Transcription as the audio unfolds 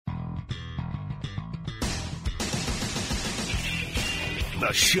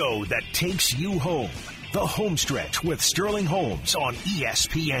The show that takes you home. The Home Stretch with Sterling Holmes on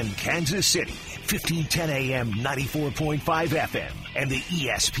ESPN Kansas City, 1510 AM, 94.5 FM, and the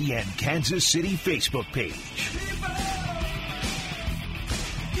ESPN Kansas City Facebook page.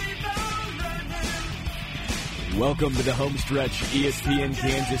 Welcome to the Home Stretch, ESPN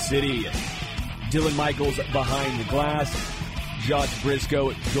Kansas City. Dylan Michaels behind the glass. Josh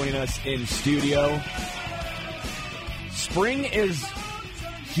Briscoe joining us in studio. Spring is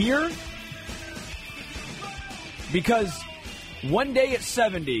here because one day it's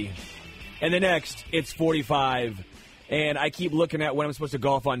 70 and the next it's 45. And I keep looking at when I'm supposed to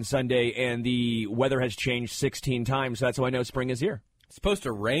golf on Sunday, and the weather has changed 16 times, so that's how I know spring is here. It's supposed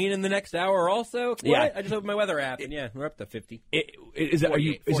to rain in the next hour also? What? Yeah. I just opened my weather app, and we're up to 50. Is it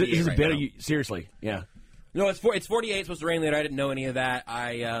right better? now. Seriously? Yeah. No, it's 48. It's supposed to rain later. I didn't know any of that.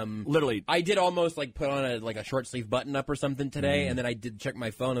 I did almost put on a short sleeve button up or something today, and then I did check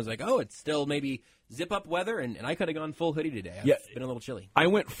my phone. I was like, oh, it's still maybe zip up weather, and I could have gone full hoodie today. It's been a little chilly. I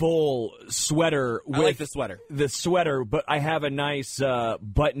went full sweater. I like the sweater. The sweater, but I have a nice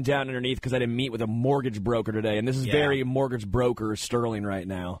button down underneath because I didn't meet with a mortgage broker today, and this is very mortgage broker Sterling right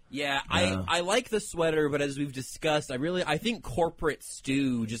now. Yeah, I like the sweater, but as we've discussed, I think corporate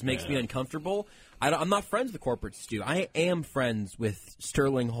stew just makes me uncomfortable. I'm not friends with corporate stew. I am friends with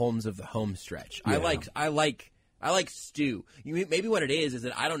Sterling Holmes of the Home Stretch. Yeah. I like stew. Maybe what it is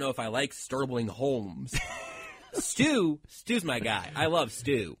that I don't know if I like Sterling Holmes. Stew's my guy. I love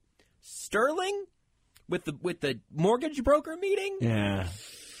stew. Sterling with the mortgage broker meeting? Yeah.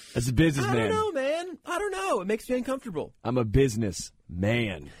 As a businessman. I don't know, man. I don't know. It makes me uncomfortable. I'm a business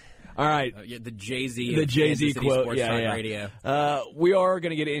man. All right. The Jay-Z. The Jay-Z quote. Sports Talk Radio. We are going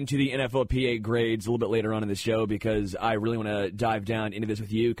to get into the NFLPA grades a little bit later on in the show because I really want to dive down into this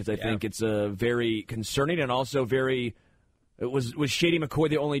with you because I think it's very concerning and also very. Was Shady McCoy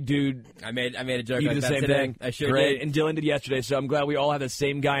the only dude? I made a joke. You like did the that same today. thing. I sure Great. did. And Dylan did yesterday, so I'm glad we all have the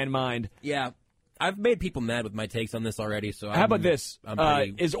same guy in mind. Yeah. I've made people mad with my takes on this already. So how about this?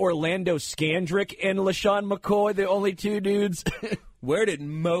 I'm is Orlando Scandrick and LaShawn McCoy the only two dudes? Where did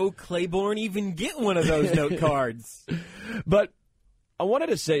Mo Claiborne even get one of those note cards? But I wanted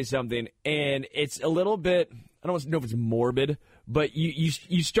to say something, and it's a little bit, I don't know if it's morbid, but you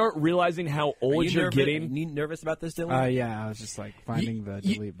start realizing how old you're getting. Are you nervous about this, Dylan? Yeah, I was just finding the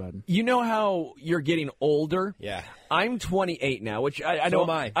delete button. You know how you're getting older? Yeah. I'm 28 now, which I know. So am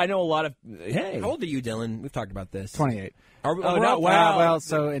I. I know a lot of. Hey, how old are you, Dylan? We've talked about this. 28. Wow. Well,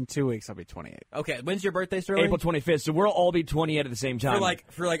 so in 2 weeks I'll be 28. Okay, when's your birthday, Sterling? April 25th. So we'll all be 28 at the same time.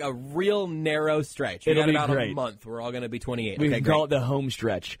 For a real narrow stretch. It'll be about great. A month. We're all going to be 28. We okay, can call it the home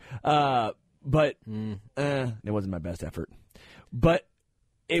stretch. But it wasn't my best effort. But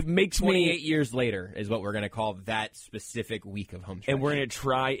it makes 28 years later is what we're going to call that specific week of home stretch. And we're going to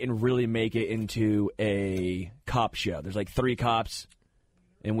try and really make it into a cop show. There's 3 cops,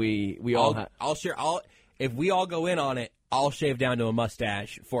 and we all. If we all go in on it, I'll shave down to a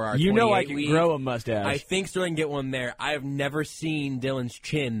mustache for our. You know I can week. grow a mustache. I think Sterling can get one there. I have never seen Dylan's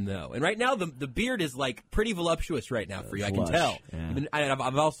chin though, and right now the beard is pretty voluptuous right now for you. Flush. I can tell. Yeah.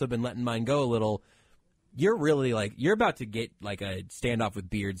 I've also been letting mine go a little. You're really you're about to get a standoff with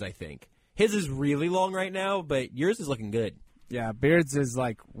Beards. I think his is really long right now, but yours is looking good. Yeah, Beards is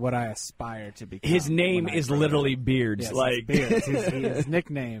what I aspire to become. His name is literally Beards. Yes, Beards. His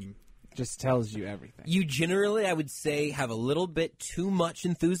nickname just tells you everything. You generally, I would say, have a little bit too much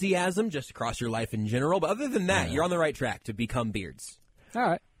enthusiasm just across your life in general. But other than that, you're on the right track to become Beards. All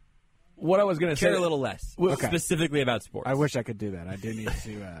right. What I was going to say. Care a little less. Okay. Specifically about sports. I wish I could do that. I do need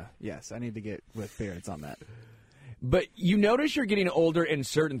to, yes, I need to get with Beards on that. But you notice you're getting older in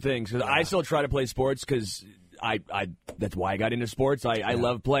certain things. Because I still try to play sports because that's why I got into sports. I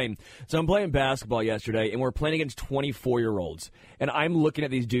love playing. So I'm playing basketball yesterday, and we're playing against 24-year-olds. And I'm looking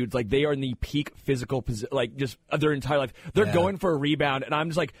at these dudes like they are in the peak physical, just their entire life. They're going for a rebound, and I'm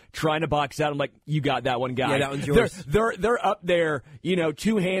just trying to box out. I'm like, you got that one guy. Yeah, that one's yours. They're up there,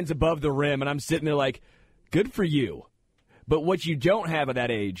 2 hands above the rim, and I'm sitting there like, good for you. But what you don't have at that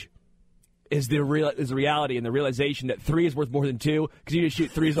age is the reality and the realization that 3 is worth more than 2 because you just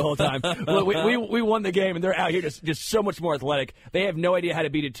shoot 3s the whole time. we won the game, and they're out here just so much more athletic. They have no idea how to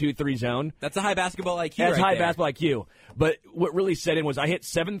beat a 2-3 zone. That's a high basketball IQ. That's high basketball IQ. But what really set in was I hit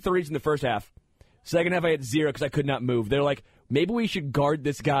 7 threes in the first half. Second half I hit 0 because I could not move. They're like, maybe we should guard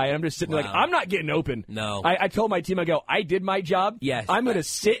this guy. And I'm just sitting there like, I'm not getting open. No. I told my team, I did my job. Yes. I'm going to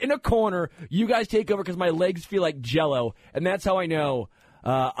sit in a corner. You guys take over because my legs feel like Jell-O. And that's how I know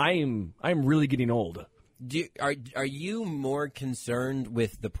I'm really getting old. Are you more concerned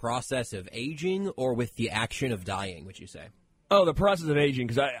with the process of aging or with the action of dying, would you say? Oh, the process of aging,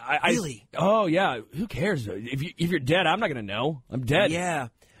 because I Really? Oh, yeah. Who cares? If you're dead, I'm not going to know. I'm dead. Yeah.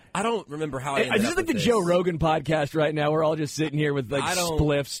 I don't remember how I ended This is up like the with Joe this. Rogan podcast right now. We're all just sitting here with like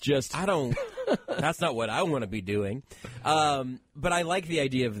spliffs. That's not what I want to be doing. But I like the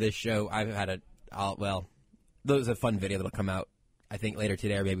idea of this show. I've had there's a fun video that'll come out, I think, later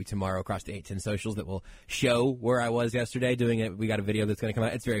today or maybe tomorrow across the 810 socials that will show where I was yesterday doing it. We got a video that's going to come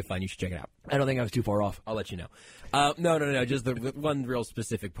out. It's very fun. You should check it out. I don't think I was too far off. I'll let you know. No. Just the one real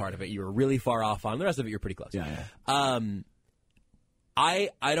specific part of it you were really far off on. The rest of it you're pretty close. Yeah. I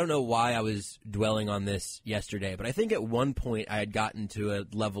don't know why I was dwelling on this yesterday, but I think at one point I had gotten to a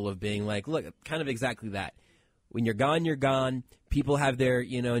level of being like, look, kind of exactly that. When you're gone, you're gone. People have their,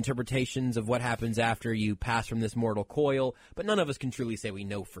 interpretations of what happens after you pass from this mortal coil, but none of us can truly say we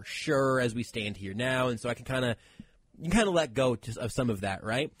know for sure as we stand here now, and so I can kind of let go of some of that,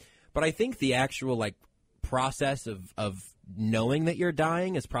 right? But I think the actual, process of knowing that you're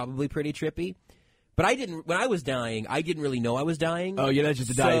dying is probably pretty trippy. But when I was dying, I didn't really know I was dying. Oh, yeah, that's just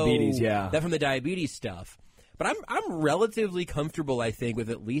the diabetes, yeah. That from the diabetes stuff. But I'm relatively comfortable, I think, with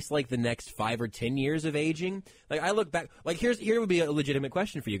at least the next 5 or 10 years of aging. I look back, here would be a legitimate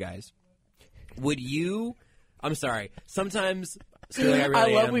question for you guys. Would you? I'm sorry. Sometimes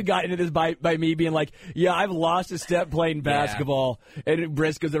I love we got into this by me being like, yeah, I've lost a step playing basketball, and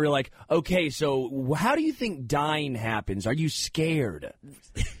Briscoe's over like, okay, so how do you think dying happens? Are you scared?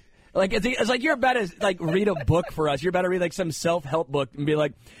 It's like you're about to read a book for us. You're about to read some self-help book and be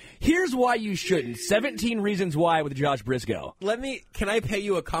like, here's why you shouldn't. 17 Reasons Why with Josh Briscoe. Can I pay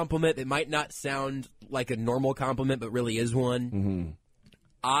you a compliment that might not sound like a normal compliment, but really is one? Mm-hmm.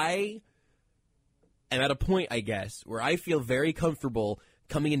 I am at a point, I guess, where I feel very comfortable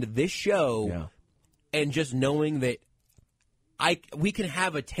coming into this show and just knowing that we can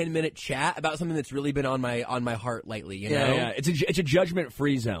have a 10-minute chat about something that's really been on my heart lately. You know? Yeah. It's a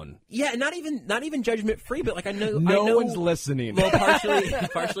judgment-free zone. Yeah, not even judgment-free, but I know no one's listening. Well,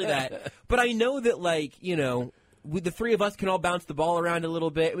 partially that, but I know that the three of us can all bounce the ball around a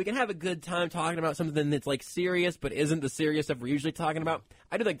little bit. We can have a good time talking about something that's serious, but isn't the serious stuff we're usually talking about.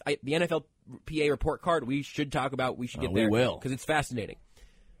 I do the NFLPA report card. We should talk about. We should get there. We will, because it's fascinating.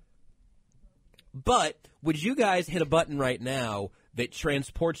 But would you guys hit a button right now that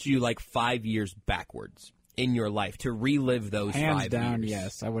transports you 5 years backwards in your life to relive those Hands 5 down, years?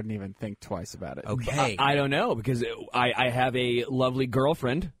 yes. I wouldn't even think twice about it. Okay. I don't know, because I have a lovely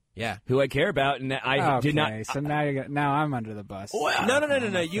girlfriend. Yeah. Who I care about, and I did not. So now I'm under the bus. Well,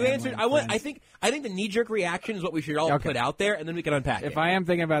 no. You answered. I think the knee-jerk reaction is what we should all put out there, and then we can unpack it. If I am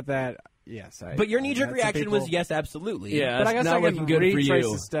thinking about that, yes. But your knee-jerk reaction was yes, absolutely. Yeah, but I guess not I can looking good for retrace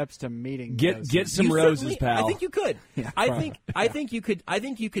you. the steps to meeting. Get some roses, pal. I think you could. Yeah, I think you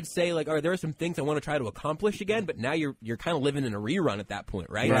could say all right, there are some things I want to try to accomplish again, but now you're kind of living in a rerun at that point,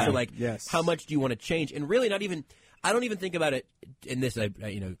 right? Right. So yes. How much do you want to change? And really, I don't even think about it. And this,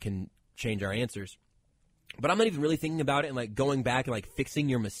 can change our answers. But I'm not even really thinking about it and going back and fixing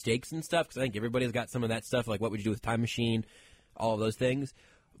your mistakes and stuff, because I think everybody's got some of that stuff. What would you do with Time Machine, all of those things.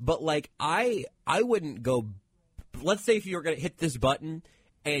 But I wouldn't go. Let's say if you were going to hit this button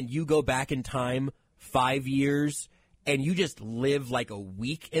and you go back in time 5 years and you just live a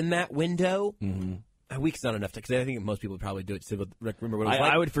week in that window. Mm-hmm. A week's not enough, because I think most people would probably do it to remember what it was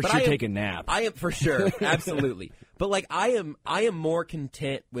like. I would for sure take a nap. I am for sure, absolutely. But I am more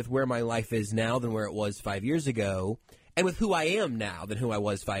content with where my life is now than where it was 5 years ago, and with who I am now than who I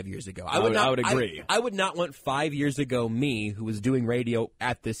was 5 years ago. I would agree. I would not want 5 years ago me, who was doing radio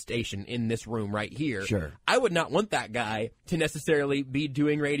at this station in this room right here. Sure. I would not want that guy to necessarily be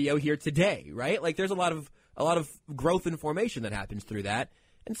doing radio here today, right? There's a lot of growth and formation that happens through that,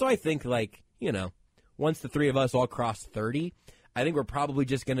 and so I think once the three of us all cross 30, I think we're probably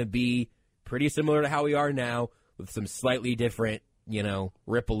just going to be pretty similar to how we are now, with some slightly different,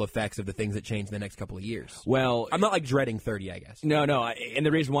 ripple effects of the things that change in the next couple of years. Well, I'm not dreading 30, I guess. No. And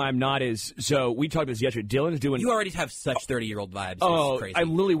the reason why I'm not is, so we talked about this yesterday. Dylan's doing. You already have such 30-year-old vibes. Oh, it's crazy.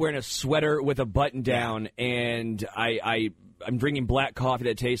 I'm literally wearing a sweater with a button down, and I'm drinking black coffee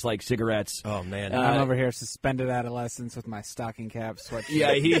that tastes like cigarettes. Oh, man. I'm over here suspended adolescence with my stocking cap, sweatshirt.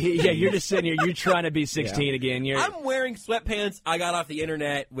 Yeah, you're just sitting here. You're trying to be 16 again. I'm wearing sweatpants I got off the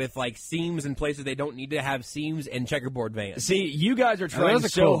internet with seams in places they don't need to have seams, and checkerboard Vans. See, you guys are trying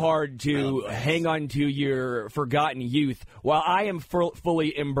so cool. hard to hang on to your forgotten youth, while I am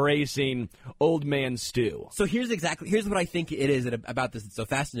fully embracing old man Stu. So here's what I think it is about this that's so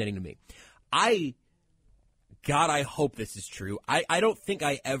fascinating to me. God, I hope this is true. I don't think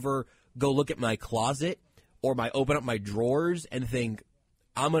I ever go look at my closet or open up my drawers and think,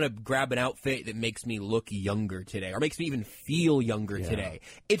 I'm going to grab an outfit that makes me look younger today or makes me even feel younger today.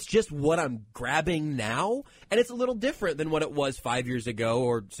 It's just what I'm grabbing now, and it's a little different than what it was 5 years ago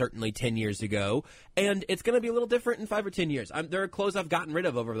or certainly 10 years ago, and it's going to be a little different in 5 or 10 years. There are clothes I've gotten rid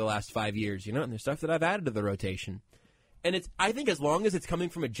of over the last 5 years, and there's stuff that I've added to the rotation. And I think as long as it's coming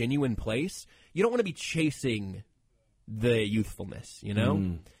from a genuine place, you don't want to be chasing the youthfulness,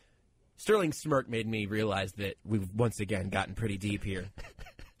 Sterling's smirk made me realize that we've once again gotten pretty deep here.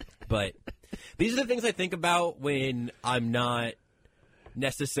 But these are the things I think about when I'm not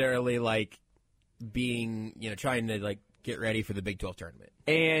necessarily being, trying to get ready for the Big 12 tournament.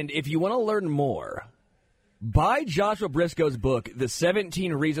 And if you want to learn more, buy Joshua Briscoe's book, The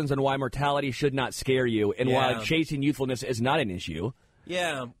 17 Reasons on Why Mortality Should Not Scare You and Why Chasing Youthfulness is Not an Issue.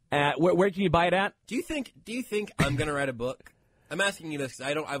 Yeah. Where can you buy it at? Do you think I'm going to write a book? I'm asking you this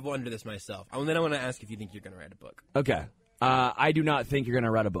because I've wondered this myself. And then I want to ask if you think you're going to write a book. Okay. I do not think you're going to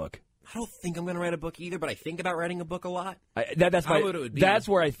write a book. I don't think I'm going to write a book either, but I think about writing a book a lot. That's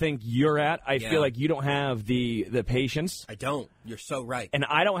where I think you're at. I feel like you don't have the patience. I don't. You're so right. And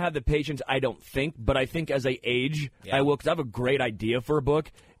I don't have the patience, I don't think. But I think as I age, I will, because I have a great idea for a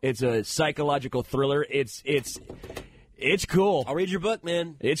book. It's a psychological thriller. It's cool. I'll read your book,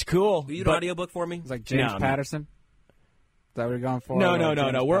 man. It's cool. Will you do an audio book for me? It's like James Patterson. Is that what you're going for?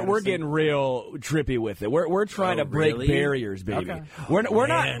 No. We're getting real trippy with it. We're trying to break barriers, baby. Okay.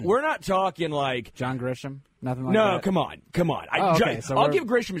 We're not talking like John Grisham. Nothing like that. No, come on. I'll give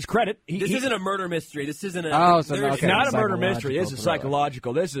Grisham his credit. This isn't a murder mystery. This isn't a. It's not a murder mystery. This is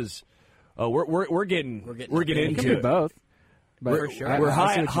psychological. This is. We're getting into it. Both. But we're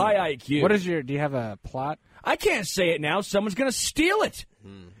high IQ. Do you have a plot? I can't say it now. Someone's going to steal it.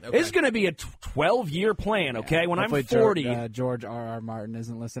 Okay. This is going to be a 12-year plan, okay? When Hopefully I'm 40... George R.R. Martin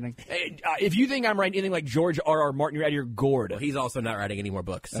isn't listening. If you think I'm writing anything like George R.R. Martin, you're out of your gourd. Well, he's also not writing any more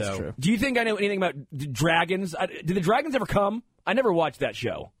books. That's true. Do you think I know anything about dragons? Did the dragons ever come? I never watched that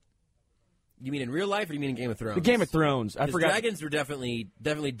show. You mean in real life, or do you mean in Game of Thrones? The Game of Thrones. I forgot. Dragons were definitely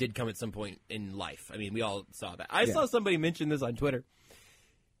did come at some point in life. I mean, we all saw that. I saw somebody mention this on Twitter.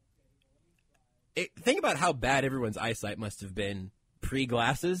 Think about how bad everyone's eyesight must have been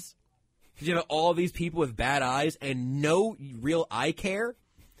pre-glasses. Because you have all these people with bad eyes and no real eye care.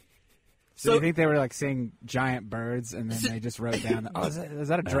 So you think they were seeing giant birds, and then they just wrote down, is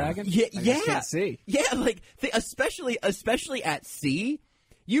that a dragon? Yeah. I can't see. Yeah, especially at sea.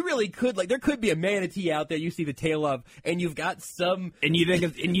 You really could, there could be a manatee out there you see the tail of, and you've got some... And you think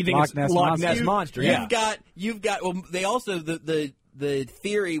it's Loch Ness Monster. You've got, well, they also, the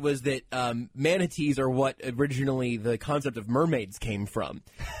theory was that manatees are what originally the concept of mermaids came from.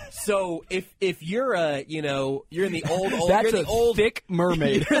 So if you're you're in the old thick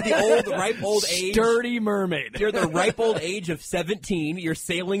mermaid. You're the ripe old age, sturdy mermaid. You're the ripe old age of 17. You're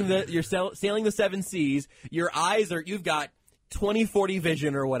sailing the seven seas. Your eyes you've got 20/40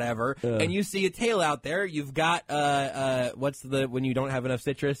 vision or whatever, and you see a tail out there. You've got what's when you don't have enough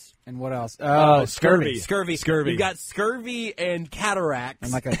citrus? And what else? Scurvy. You've got scurvy and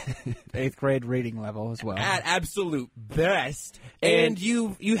cataracts. And a 8th grade reading level as well. At absolute best. And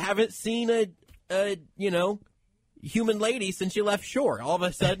you haven't seen a human lady since you left shore. All of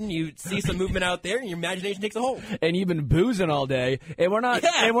a sudden, you see some movement out there, and your imagination takes a hold. And you've been boozing all day, and we're not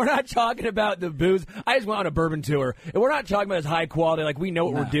talking about the booze. I just went on a bourbon tour, and we're not talking about this high quality. We know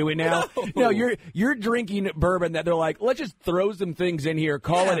what we're doing now. No, you're drinking bourbon that they're let's just throw some things in here,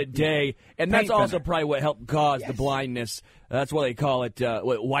 call it a day, and that's also probably what helped cause the blindness. That's why they call it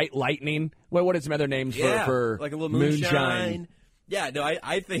white lightning. What are some other names for like a little moonshine? Yeah, no,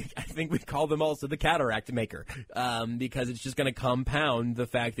 I think we call them also the cataract maker, because it's just going to compound the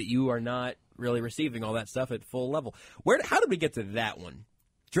fact that you are not really receiving all that stuff at full level. How did we get to that one?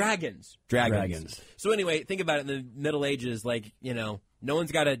 Dragons. So anyway, think about it. In the Middle Ages, no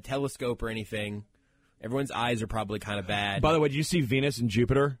one's got a telescope or anything. Everyone's eyes are probably kind of bad. By the way, did you see Venus and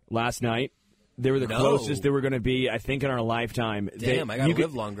Jupiter last night? They were the closest they were going to be, I think, in our lifetime. Damn, I got to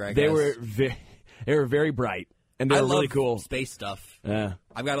live longer, I guess. They were very bright. And they're really cool. Space stuff. Yeah.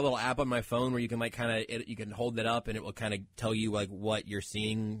 I've got a little app on my phone where you can you can hold it up and it will kind of tell you what you're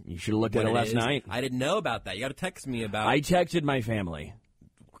seeing. You should have looked at it last night. I didn't know about that. You got to text me about. I texted my family.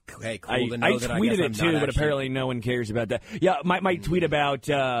 Okay, cool to know I that. tweeted it too, but apparently no one cares about that. Yeah, my tweet about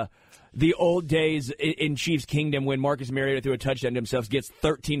the old days in Chiefs Kingdom when Marcus Mariota threw a touchdown to himself gets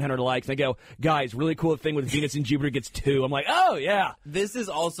 1,300 likes. And I go, guys, really cool thing with Venus and Jupiter gets 2. I'm like, oh, yeah. This is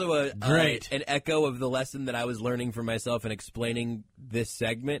also an echo of the lesson that I was learning for myself and explaining this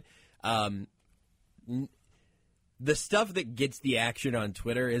segment. the stuff that gets the action on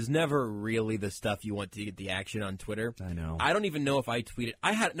Twitter is never really the stuff you want to get the action on Twitter. I know. I don't even know if I tweeted.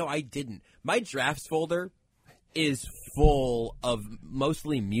 I didn't. My drafts folder is full of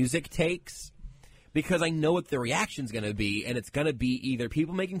mostly music takes because I know what the reaction's going to be, and it's going to be either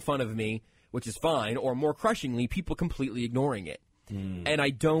people making fun of me, which is fine, or more crushingly, people completely ignoring it. And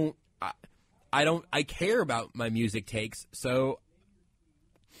I care about my music takes, so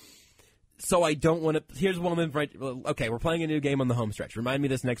I don't want to. Here's one of them. Okay, we're playing a new game on the home stretch. Remind me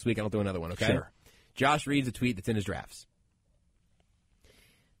this next week. I'll do another one. Okay. Sure. Josh reads a tweet that's in his drafts.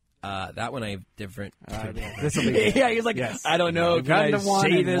 That one I have different. This will be Yeah, he's like, Yes. I don't know. Can I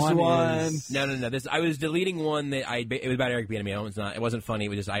say this one? No. I was deleting one that it was about Eric Bieniemy. It's not. It wasn't funny. It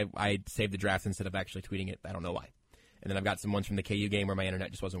was just I saved the draft instead of actually tweeting it. I don't know why. And then I've got some ones from the KU game where my internet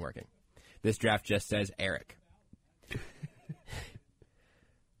just wasn't working. This draft just says Eric.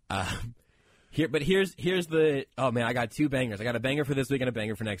 Here's the. Oh man, I got two bangers. I got a banger for this week and a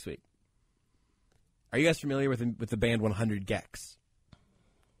banger for next week. Are you guys familiar with the band 100 Gex?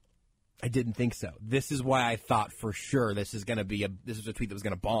 I didn't think so. This is why I thought for sure this was a tweet that was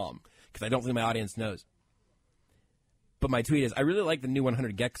going to bomb, because I don't think my audience knows. But my tweet is, I really like the new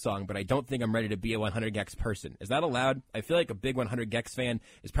 100 Gex song, but I don't think I'm ready to be a 100 Gex person. Is that allowed? I feel like a big 100 Gex fan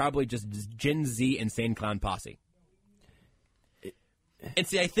is probably just Gen Z Insane Clown Posse. And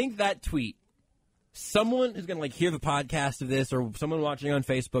see, I think that tweet, someone who's going to hear the podcast of this, or someone watching on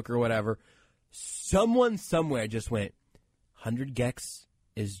Facebook or whatever, someone somewhere just went, 100 Gex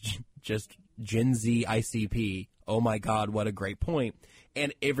is just Gen Z ICP. Oh my God, what a great point.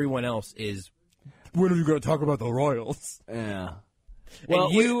 And everyone else is, when are you going to talk about the Royals? Yeah. Well,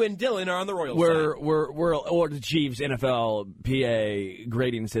 and you and Dylan are on the Royals We're side. the Chiefs NFL PA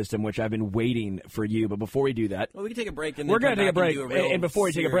grading system, which I've been waiting for you. But before we do that, well, we can take a break. And we're going to take a break. And before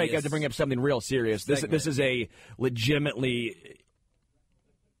we take a break, I have to serious bring up something real serious. This is a legitimately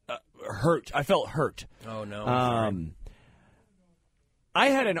hurt. I felt hurt. Oh no. I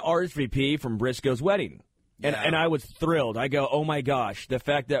had an RSVP from Briscoe's wedding. And I was thrilled. I go, oh my gosh, the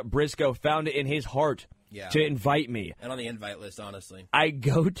fact that Briscoe found it in his heart to invite me. And on the invite list, honestly. I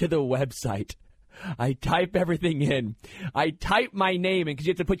go to the website. I type everything in. I type my name in, because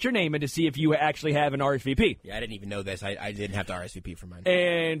you have to put your name in to see if you actually have an RSVP. Yeah, I didn't even know this. I didn't have to RSVP for mine.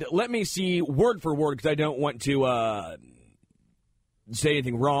 And let me see word for word, because I don't want to say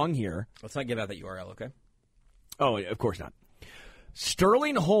anything wrong here. Let's not give out that URL, okay? Oh, of course not.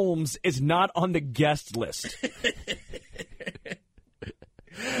 Sterling Holmes is not on the guest list.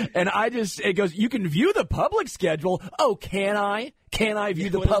 And it goes, you can view the public schedule. Oh, can I? Can I view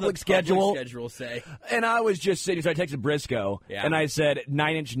the public schedule? Public schedule say? And I was just sitting, so I texted Briscoe, and I said,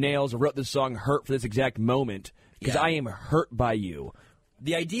 9 Inch Nails wrote the song Hurt for this exact moment, because I am hurt by you.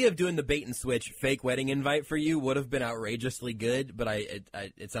 The idea of doing the bait and switch fake wedding invite for you would have been outrageously good, but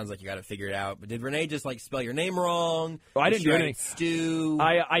it sounds like you got to figure it out. But did Renee just spell your name wrong? Oh, I didn't do anything. Stu.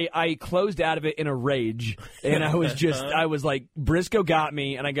 I closed out of it in a rage, and I was like, Briscoe got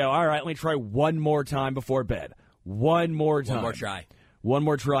me, and I go, all right, let me try one more time before bed. One more time. One more try. One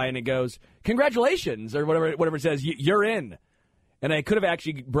more try, and it goes, congratulations, or whatever it says, you're in. And I could have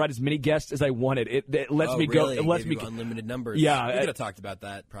actually brought as many guests as I wanted. It lets me go. It lets me unlimited numbers. Yeah, we could have talked about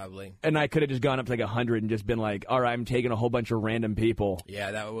that probably. And I could have just gone up to 100 and just been like, "All right, I'm taking a whole bunch of random people."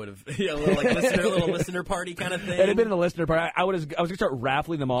 Yeah, that would have a little listener party kind of thing. It had been a listener party. I was gonna start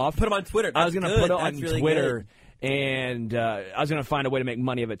raffling them off. Put them on Twitter. I was gonna put it on really Twitter, and I was gonna find a way to make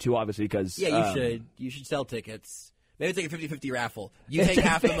money of it too, obviously, because you should sell tickets. Maybe take a 50-50 raffle. You take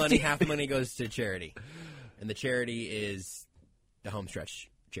half the money. Half the money goes to charity, and the charity is the home stretch.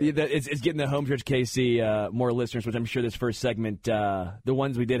 Yeah, it's getting the home stretch KC more listeners, which I'm sure this first segment, the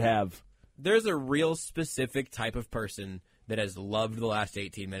ones we did have. There's a real specific type of person that has loved the last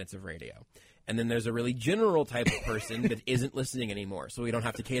 18 minutes of radio. And then there's a really general type of person that isn't listening anymore, so we don't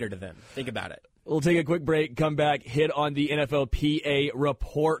have to cater to them. Think about it. We'll take a quick break, come back, hit on the NFL PA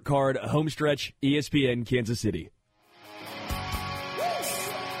report card, home stretch, ESPN, Kansas City.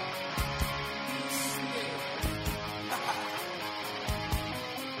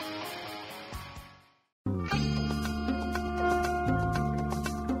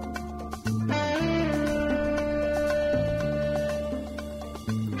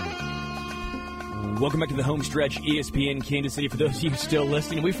 Welcome back to the home stretch, ESPN Kansas City. For those of you still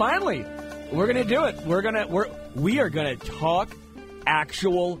listening, we're going to do it. We are going to talk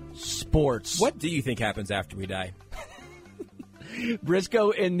actual sports. What do you think happens after we die?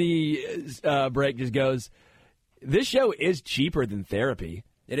 Briscoe in the break just goes, this show is cheaper than therapy.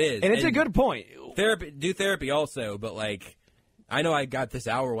 It is. And it's a good point. Do therapy also, but I know I got this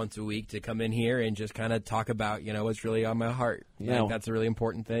hour once a week to come in here and just kind of talk about, what's really on my heart. I think that's a really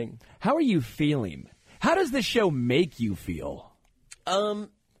important thing. How are you feeling? How does this show make you feel?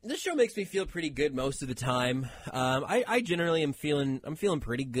 This show makes me feel pretty good most of the time. I generally am feeling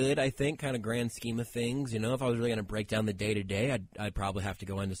pretty good, I think, kind of grand scheme of things. If I was really going to break down the day-to-day, I'd probably have to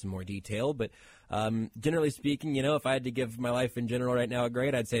go into some more detail. But generally speaking, if I had to give my life in general right now a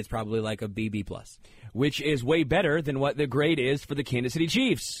grade, I'd say it's probably like a BB+. Which is way better than what the grade is for the Kansas City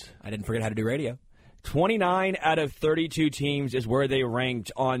Chiefs. I didn't forget how to do radio. 29 out of 32 teams is where they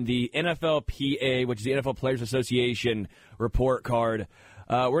ranked on the NFLPA, which is the NFL Players Association report card.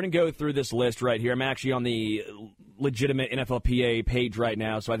 We're going to go through this list right here. I'm actually on the legitimate NFLPA page right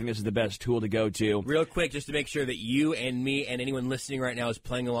now, so I think this is the best tool to go to. Real quick, just to make sure that you and me and anyone listening right now is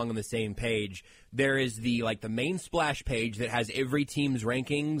playing along on the same page, there is the main splash page that has every team's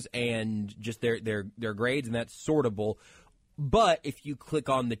rankings and just their grades, and that's sortable. But if you click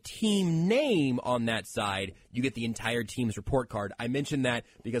on the team name on that side, you get the entire team's report card. I mentioned that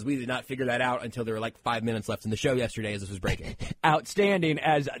because we did not figure that out until there were 5 minutes left in the show yesterday as this was breaking. Outstanding,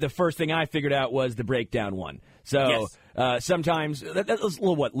 as the first thing I figured out was the breakdown one. So yes. Sometimes, that was a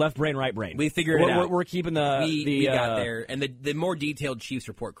little left brain, right brain. We figured it out. We're keeping we got there. And the more detailed Chiefs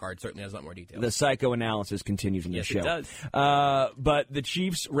report card certainly has a lot more detail. The psychoanalysis continues in this show. Yes, it does. But the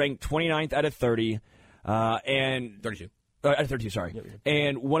Chiefs ranked 29th out of 30. And 32. Out of 32, sorry.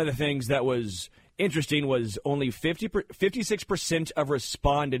 And one of the things that was interesting was only 56% of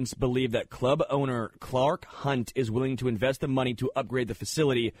respondents believe that club owner Clark Hunt is willing to invest the money to upgrade the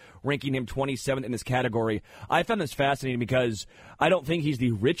facility, ranking him 27th in this category. I found this fascinating because I don't think he's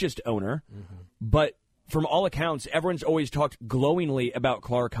the richest owner, but from all accounts, everyone's always talked glowingly about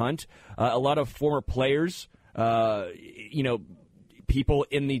Clark Hunt. A lot of former players, people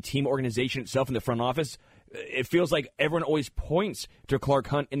in the team organization itself in the front office, it feels like everyone always points to Clark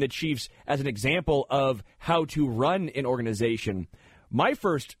Hunt and the Chiefs as an example of how to run an organization. My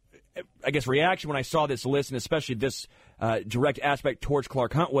first, reaction when I saw this list, and especially this direct aspect towards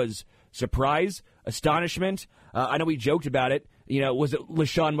Clark Hunt, was surprise, astonishment. I know we joked about it. Was it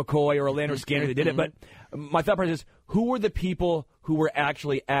LaShawn McCoy or Orlando Scanner that did it? But my thought process is, who were the people who were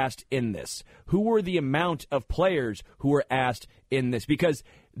actually asked in this? Who were the amount of players who were asked in this? Because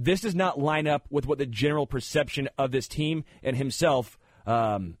this does not line up with what the general perception of this team and himself.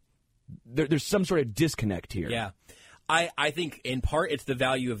 There's some sort of disconnect here. Yeah. I think in part it's the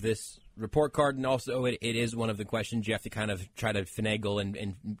value of this report card, and also it is one of the questions you have to kind of try to finagle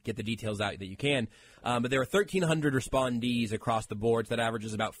and get the details out that you can. But there are 1,300 respondees across the board. So that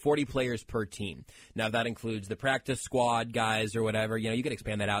averages about 40 players per team. Now, that includes the practice squad guys or whatever. You can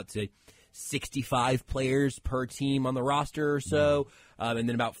expand that out to 65 players per team on the roster or so, and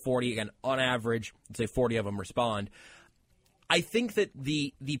then about 40, again, on average, let's say 40 of them respond. I think that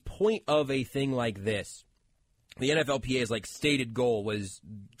the point of a thing like this, the NFLPA's stated goal was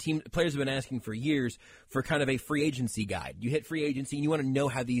players have been asking for years for kind of a free agency guide. You hit free agency and you want to know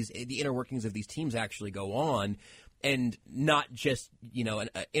how the inner workings of these teams actually go on, and not just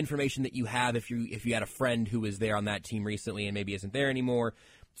information that you have if you had a friend who was there on that team recently and maybe isn't there anymore.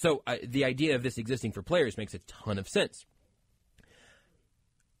 So the idea of this existing for players makes a ton of sense.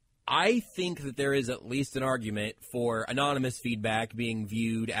 I think that there is at least an argument for anonymous feedback being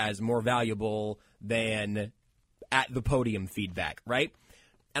viewed as more valuable than at the podium feedback, right?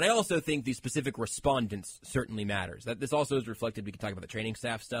 And I also think the specific respondents certainly matters. That this also is reflected. We can talk about the training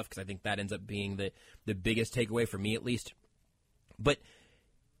staff stuff because I think that ends up being the biggest takeaway for me, at least. But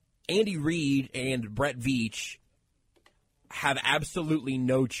Andy Reid and Brett Veach have absolutely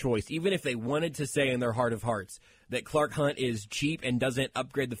no choice, even if they wanted to say in their heart of hearts that Clark Hunt is cheap and hasn't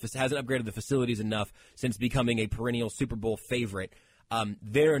upgraded the facilities enough since becoming a perennial Super Bowl favorite.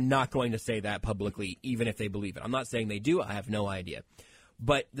 They're not going to say that publicly, even if they believe it. I'm not saying they do. I have no idea.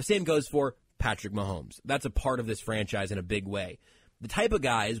 But the same goes for Patrick Mahomes. That's a part of this franchise in a big way. The type of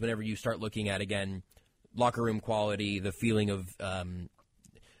guys, whenever you start looking at, again, locker room quality, the feeling of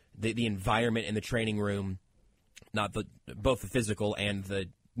the environment in the training room, both the physical and the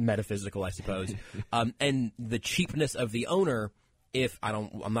metaphysical, I suppose, and the cheapness of the owner.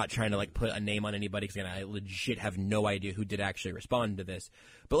 I'm not trying to put a name on anybody because I legit have no idea who did actually respond to this.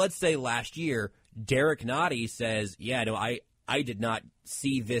 But let's say last year, Derek Nottie says, I did not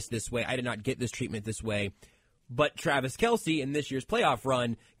see this way. I did not get this treatment this way. But Travis Kelce in this year's playoff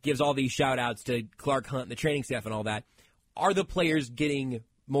run gives all these shout outs to Clark Hunt and the training staff and all that. Are the players getting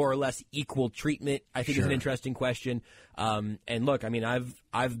more or less equal treatment? I think is an interesting question. And look,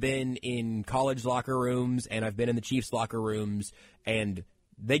 I've been in college locker rooms and I've been in the Chiefs locker rooms, and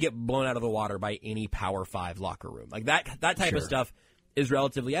they get blown out of the water by any Power 5 locker room. Like that type of stuff is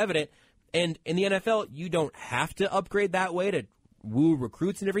relatively evident. And in the NFL, you don't have to upgrade that way to woo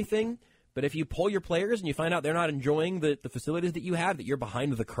recruits and everything. But if you pull your players and you find out they're not enjoying the facilities that you have, that you're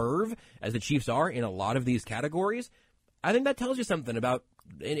behind the curve, as the Chiefs are in a lot of these categories, I think that tells you something about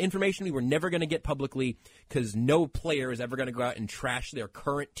information we were never going to get publicly, because no player is ever going to go out and trash their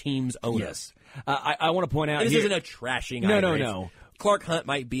current team's owner. Yes. I want to point out this here, isn't a trashing. No. Clark Hunt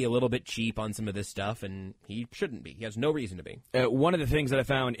might be a little bit cheap on some of this stuff, and he shouldn't be. He has no reason to be. One of the things that I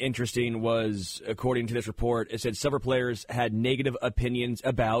found interesting was, according to this report, it said several players had negative opinions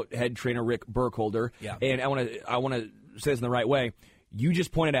about head trainer Rick Burkholder. Yeah. And I want to say this in the right way. You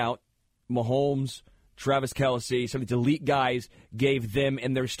just pointed out Mahomes, Travis Kelce, some of these elite guys gave them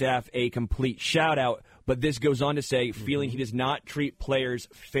and their staff a complete shout-out. But this goes on to say, feeling he does not treat players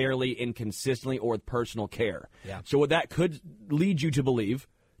fairly and consistently or with personal care. Yeah. So what that could lead you to believe,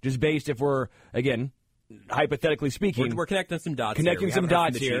 just based if we're, again, hypothetically speaking, We're connecting some dots. connecting some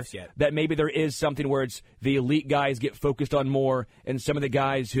dots here, that maybe there is something where it's the elite guys get focused on more, and some of the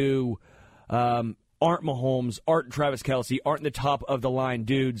guys who aren't Mahomes, aren't Travis Kelce, aren't the top of the line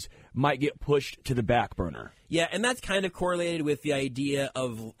dudes might get pushed to the back burner. Yeah, and that's kind of correlated with the idea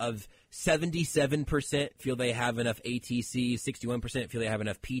of 77% feel they have enough ATCs, 61% feel they have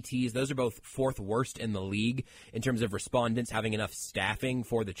enough PTs. Those are both fourth worst in the league in terms of respondents having enough staffing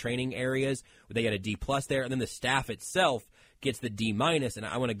for the training areas. They get a D+ there, and then the staff itself gets the D-. And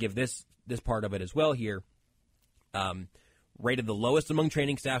I want to give this part of it as well here. Rated the lowest among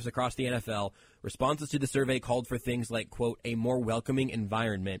training staffs across the NFL. Responses to the survey called for things like, quote, a more welcoming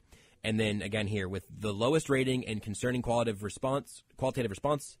environment. And then, again here, with the lowest rating and concerning qualitative response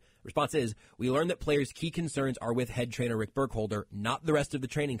is, we learned that players' key concerns are with head trainer Rick Burkholder, not the rest of the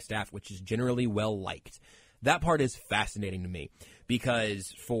training staff, which is generally well-liked. That part is fascinating to me,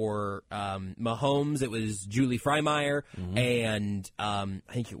 because for Mahomes, it was Julie Freimeyer, and I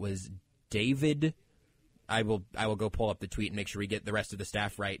think it was David. I will go pull up the tweet and make sure we get the rest of the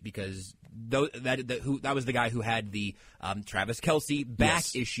staff right, because that was the guy who had the Travis Kelce back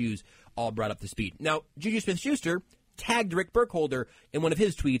issues all brought up to speed. Now, Juju Smith-Schuster tagged Rick Burkholder in one of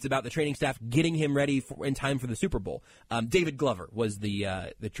his tweets about the training staff getting him ready in time for the Super Bowl. David Glover was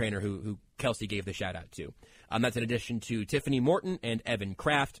the trainer who Kelce gave the shout-out to. That's in addition to Tiffany Morton and Evan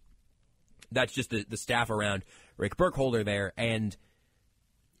Kraft. That's just the staff around Rick Burkholder there, and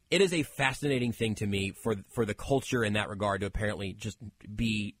it is a fascinating thing to me for the culture in that regard to apparently just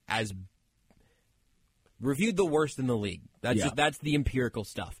be as reviewed the worst in the league. That's the empirical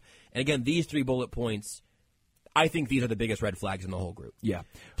stuff. And again, these 3 bullet points, I think these are the biggest red flags in the whole group. Yeah.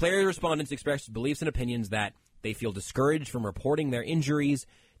 Player respondents expressed beliefs and opinions that they feel discouraged from reporting their injuries.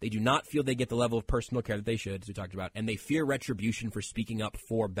 They do not feel they get the level of personal care that they should, as we talked about, and they fear retribution for speaking up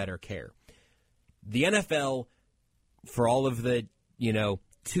for better care. The NFL, for all of the,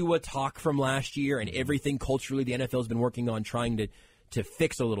 Tua talk from last year and everything culturally the NFL has been working on trying to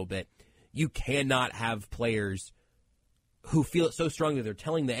fix a little bit, you cannot have players who feel it so strongly they're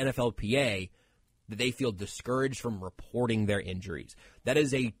telling the NFLPA that they feel discouraged from reporting their injuries. That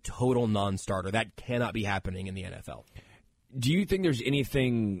is a total non-starter. That cannot be happening in the NFL. Do you think there's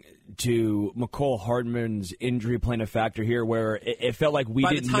anything to Mecole Hardman's injury playing a factor here where it felt like we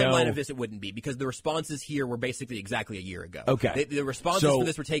didn't know? By the timeline of this, it wouldn't be, because the responses here were basically exactly a year ago. Okay. The responses for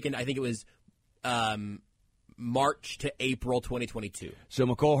this were taken, I think it was March to April 2022. So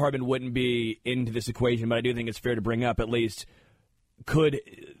Mecole Hardman wouldn't be into this equation, but I do think it's fair to bring up, at least, could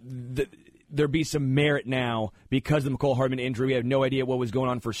there be some merit now because of the Mecole Hardman injury? We have no idea what was going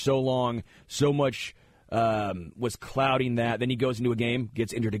on for so long, so much was clouding that. Then he goes into a game,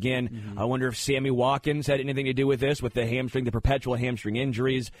 gets injured again. Mm-hmm. I wonder if Sammy Watkins had anything to do with this, with the perpetual hamstring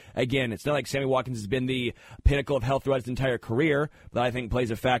injuries. Again, it's not like Sammy Watkins has been the pinnacle of health throughout his entire career, but I think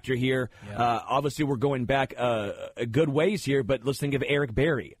plays a factor here. Yeah. Obviously, we're going back a good ways here, but let's think of Eric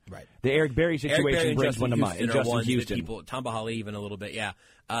Berry. Right. The Eric Berry situation brings one to mind. And Justin Houston. Tamba even a little bit, yeah.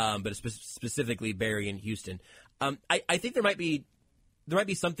 But specifically Berry and Houston. I think there might be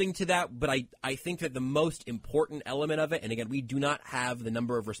something to that, but I think that the most important element of it, and again, we do not have the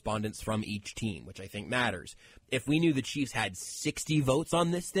number of respondents from each team, which I think matters. If we knew the Chiefs had 60 votes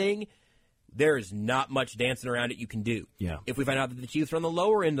on this thing, there is not much dancing around it you can do. Yeah. If we find out that the Chiefs are on the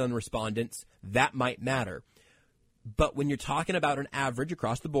lower end on respondents, that might matter. But when you're talking about an average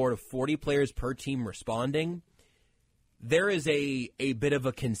across the board of 40 players per team responding, there is a bit of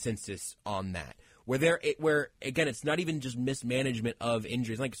a consensus on that. Where again, it's not even just mismanagement of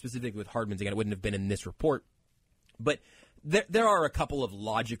injuries, like specifically with Hardman's. Again, it wouldn't have been in this report, but there are a couple of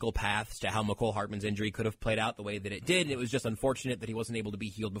logical paths to how McCole Hartman's injury could have played out the way that it did, and it was just unfortunate that he wasn't able to be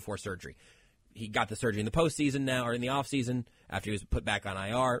healed before surgery. He got the surgery in the postseason now, or in the offseason, after he was put back on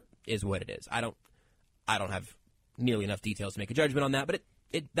IR, is what it is. I don't have nearly enough details to make a judgment on that, but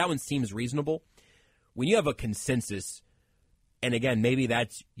that one seems reasonable. When you have a consensus, and again, maybe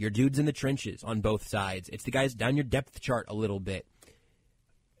that's your dudes in the trenches on both sides. It's the guys down your depth chart a little bit.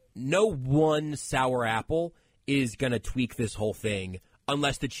 No one sour apple is going to tweak this whole thing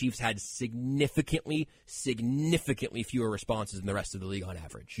unless the Chiefs had significantly fewer responses than the rest of the league on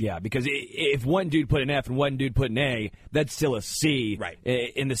average. Yeah, because if one dude put an F and one dude put an A, that's still a C. Right.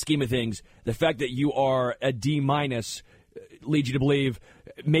 In the scheme of things. The fact that you are a D- leads you to believe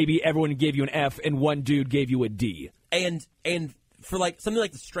maybe everyone gave you an F and one dude gave you a D. And for like something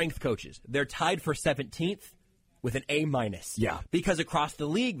like the strength coaches, they're tied for 17th with an A-. Yeah. Because across the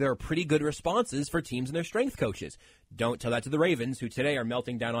league, there are pretty good responses for teams and their strength coaches. Don't tell that to the Ravens, who today are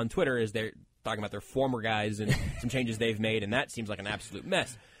melting down on Twitter as they're talking about their former guys and some changes they've made, and that seems like an absolute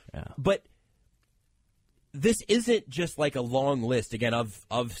mess. Yeah. But this isn't just like a long list, again,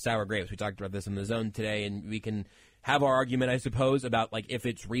 of sour grapes. We talked about this in the zone today, and we can have our argument, I suppose, about like if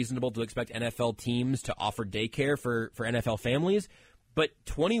it's reasonable to expect NFL teams to offer daycare for NFL families. But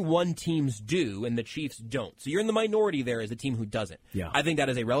 21 teams do, and the Chiefs don't. So you're in the minority there as a team who doesn't. Yeah. I think that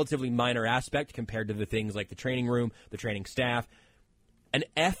is a relatively minor aspect compared to the things like the training room, the training staff. An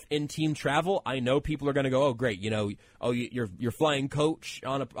F in team travel, I know people are going to go, oh, great, you're flying coach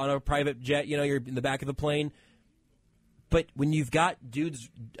on a private jet, you're in the back of the plane. But when you've got dudes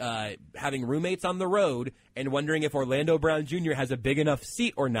having roommates on the road and wondering if Orlando Brown Jr. has a big enough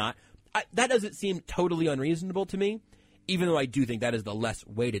seat or not, that doesn't seem totally unreasonable to me. Even though I do think that is the less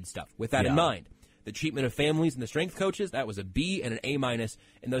weighted stuff. With that in mind, the treatment of families and the strength coaches, that was a B and an A-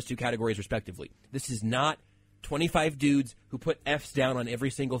 in those two categories, respectively. This is not 25 dudes who put Fs down on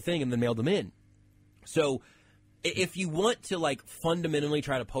every single thing and then mailed them in. So if you want to like fundamentally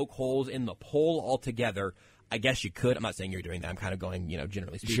try to poke holes in the poll altogether, I guess you could. I'm not saying you're doing that. I'm kind of going,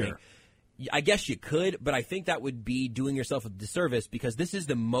 generally speaking. Sure. I guess you could, but I think that would be doing yourself a disservice because this is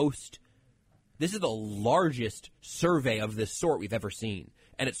the largest survey of this sort we've ever seen.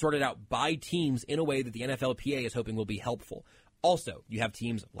 And it's sorted out by teams in a way that the NFLPA is hoping will be helpful. Also, you have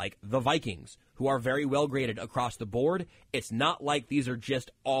teams like the Vikings, who are very well graded across the board. It's not like these are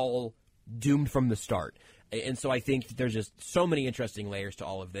just all doomed from the start. And so I think there's just so many interesting layers to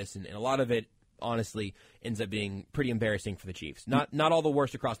all of this, and a lot of it, honestly, ends up being pretty embarrassing for the Chiefs. Not all the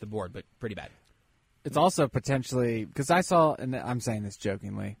worst across the board, but pretty bad. It's also potentially, because I saw, and I'm saying this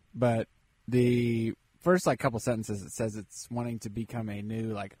jokingly, but the first couple sentences, it says it's wanting to become a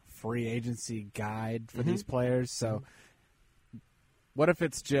new free agency guide for these players. So what if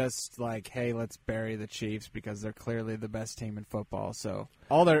it's just hey, let's bury the Chiefs because they're clearly the best team in football? So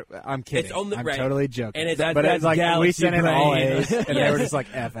I'm kidding. I'm totally joking. And but it's we sent in all A's, and they were just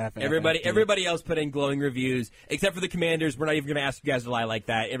F. Everybody else put in glowing reviews, except for the Commanders. We're not even going to ask you guys to lie like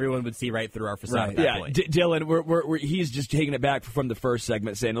that. Everyone would see right through our facade. Right. At that point. Dylan, he's just taking it back from the first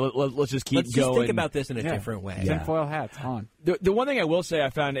segment, saying let's just keep going. Let's just think about this in a different way. Tinfoil hats on. The one thing I will say I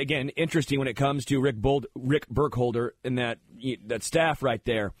found again interesting when it comes to Rick Burkholder and that staff right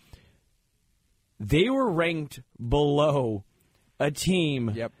there, they were ranked below a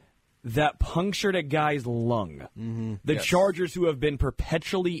team that punctured a guy's lung. Mm-hmm. The Chargers, who have been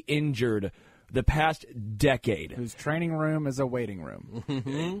perpetually injured the past decade. Whose training room is a waiting room.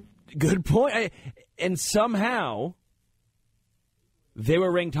 Mm-hmm. Good point. And somehow, they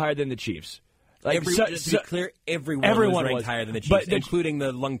were ranked higher than the Chiefs. Just to be clear, everyone was ranked higher than the Chiefs, including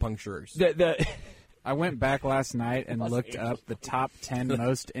the lung puncturers. I went back last night and looked up the top 10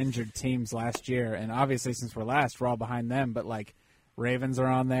 most injured teams last year, and obviously since we're last, we're all behind them, but Ravens are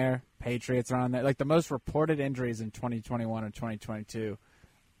on there, Patriots are on there. The most reported injuries in 2021 and 2022,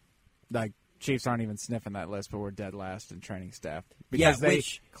 Chiefs aren't even sniffing that list, but we're dead last in training staff. Because they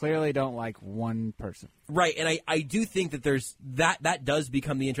clearly don't like one person. Right, and I do think that there's that does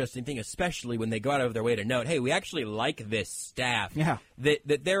become the interesting thing, especially when they go out of their way to note, hey, we actually like this staff. Yeah.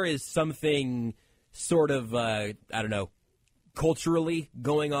 That there is something sort of, I don't know, culturally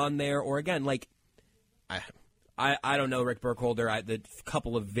going on there. Or again, I don't know Rick Burkholder. The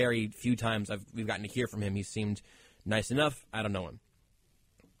couple of very few times we've gotten to hear from him, he seemed nice enough. I don't know him.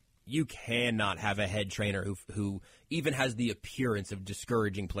 You cannot have a head trainer who even has the appearance of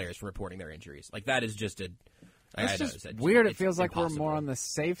discouraging players from reporting their injuries. That is just I It's know, just it's weird. It it's feels like impossible. we're more on the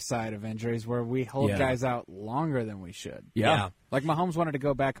safe side of injuries where we hold Yeah. guys out longer than we should. Yeah. Like Mahomes wanted to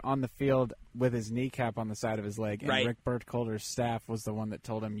go back on the field with his kneecap on the side of his leg, and Right. Rick Burkholder's staff was the one that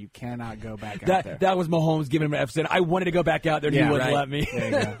told him, you cannot go back out there. That was Mahomes giving him an F. I wanted to go back out there, and he wouldn't right. let me. There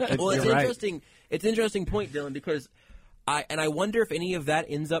you go. Well, it's you're right. interesting. It's an interesting point, Dylan, because I wonder if any of that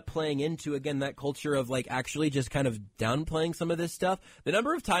ends up playing into, again, that culture of like actually just kind of downplaying some of this stuff. The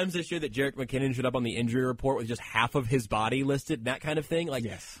number of times this year that Jerick McKinnon showed up on the injury report with just half of his body listed, that kind of thing. Like,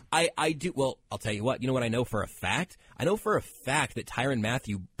 Yes. I do. Well, I'll tell you what. You know what I know for a fact? I know for a fact that Tyrann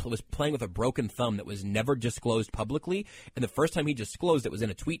Mathieu was playing with a broken thumb that was never disclosed publicly, and the first time he disclosed it was in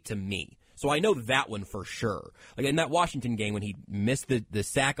a tweet to me. So I know that one for sure. Like in that Washington game when he missed the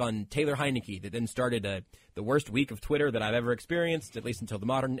sack on Taylor Heineke that then started the worst week of Twitter that I've ever experienced, at least until the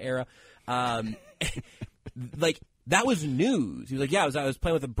modern era. Like, that was news. He was like, yeah, I was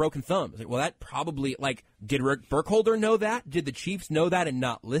playing with a broken thumb. I was like, well, that probably, like, did Rick Burkholder know that? Did the Chiefs know that and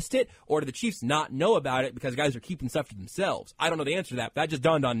not list it? Or did the Chiefs not know about it because guys are keeping stuff to themselves? I don't know the answer to that. That just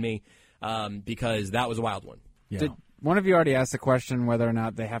dawned on me because that was a wild one. Did one of you already asked the question whether or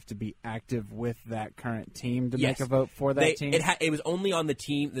not they have to be active with that current team to Yes. make a vote for that team? It was only on the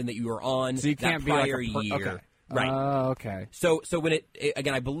team that you were on So you can't that be like prior a year. okay. Right. Oh, okay. So when it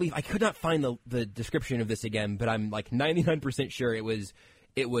again, I believe I could not find the description of this again, but I'm like 99% sure it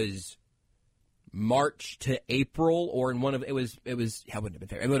was March to April, or in one of it was I wouldn't have been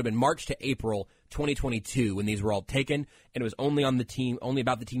fair. It would have been March to April 2022 when these were all taken, and it was only about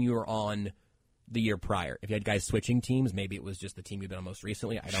the team you were on the year prior. If you had guys switching teams, maybe it was just the team you've been on most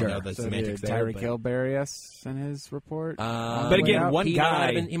recently. I don't know the So semantics did there. Tyreek Hill bury us in his report? But again, one he might not guy.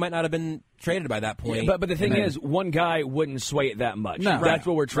 have been- he might not have been traded by that point. But the thing And then- is, one guy wouldn't sway it that much. No. That's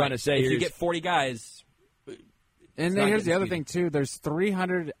what we're trying to say if here. you is- get 40 guys, And not then here's the getting other thing too. There's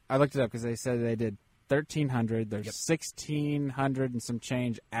 300. I looked it up because they said they did 1,300. There's 1,600 and some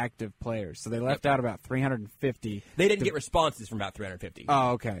change active players. So they left out about 350. they didn't get responses from about 350.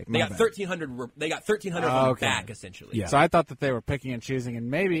 Oh, okay. They My got bad. 1,300. They got 1,300 of them Okay. back essentially. Yeah. So I thought that they were picking and choosing,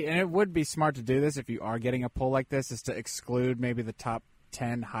 and it would be smart to do this if you are getting a poll like this, is to exclude maybe the top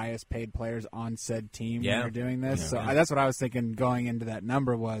 10 highest paid players on said team Yeah. when you're doing this. So that's what I was thinking going into that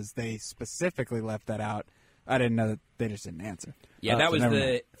number was they specifically left that out. I didn't know that they just didn't answer. Yeah, that So was never the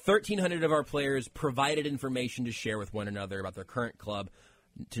mind. 1,300 of our players provided information to share with one another about their current club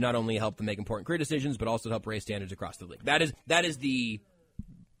to not only help them make important career decisions, but also to help raise standards across the league. That is the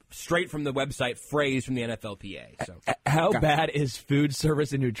straight from the website phrase from the NFLPA. So How bad is food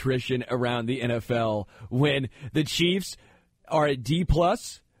service and nutrition around the NFL when the Chiefs are at D+,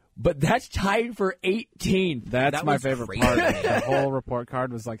 but that's tied for 18th? That's That my was favorite crazy. part. The whole report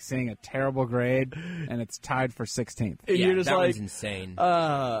card was like seeing a terrible grade, and it's tied for 16th. And yeah, you're just that like, was insane.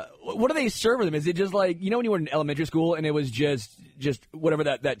 what do they serve them? Is it just like, you know when you were in elementary school and it was just whatever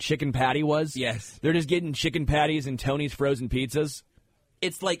that chicken patty was? Yes. They're just getting chicken patties and Tony's frozen pizzas?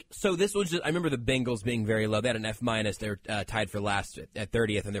 It's like, so this was just, I remember the Bengals being very low. They had an F-. They were tied for last at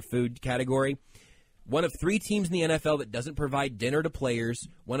 30th in their food category. One of 3 teams in the NFL that doesn't provide dinner to players.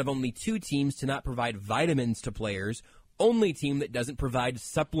 One of only 2 teams to not provide vitamins to players. Only team that doesn't provide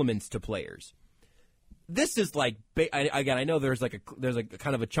supplements to players. This is like, again, I know there's a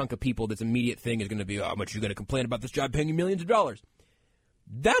kind of a chunk of people that's immediate thing is going to be, oh, how much are you going to complain about this job paying you millions of dollars?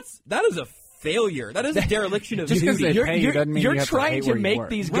 That is a failure. That is a dereliction of Just 'cause duty. they pay you doesn't mean you're you have to trying hate to where you make work.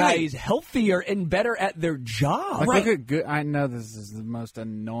 these Right. guys healthier and better at their job. Like, look at good. I know this is the most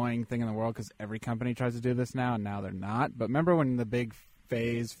annoying thing in the world because every company tries to do this now, and now they're not. But remember when the big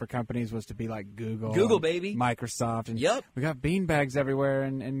phase for companies was to be like Google, and baby. Microsoft, and Yep. we got beanbags everywhere,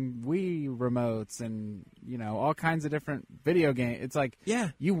 and Wii remotes, and all kinds of different video games. It's like,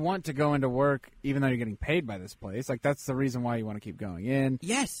 Yeah. you want to go into work even though you're getting paid by this place. Like that's the reason why you want to keep going in.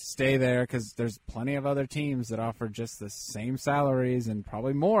 Yes. Stay there because there's plenty of other teams that offer just the same salaries and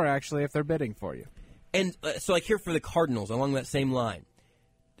probably more actually if they're bidding for you. And so, like here for the Cardinals, along that same line,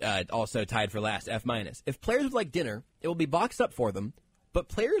 also tied for last, F-. If players would like dinner, it will be boxed up for them, but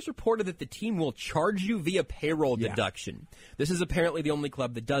players reported that the team will charge you via payroll deduction. This is apparently the only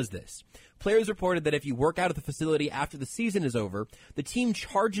club that does this. Players reported that if you work out at the facility after the season is over, the team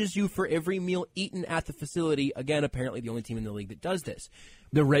charges you for every meal eaten at the facility. Again, apparently the only team in the league that does this.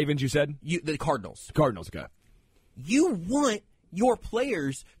 The Ravens, you said? The Cardinals. Cardinals, okay. You want your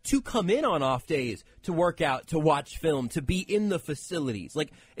players to come in on off days to work out, to watch film, to be in the facilities.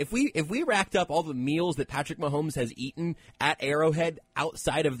 Like if we racked up all the meals that Patrick Mahomes has eaten at Arrowhead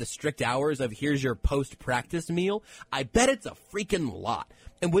outside of the strict hours of here's your post-practice meal, I bet it's a freaking lot.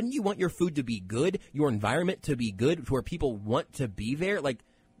 And wouldn't you want your food to be good, your environment to be good, to where people want to be there? Like,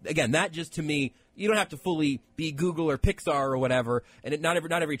 again, that just to me, You don't have to fully be Google or Pixar or whatever, and not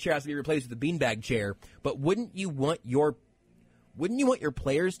every chair has to be replaced with a beanbag chair. But wouldn't you want your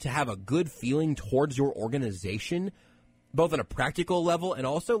players to have a good feeling towards your organization, both on a practical level and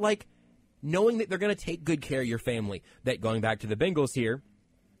also like knowing that they're going to take good care of your family? That, going back to the Bengals here,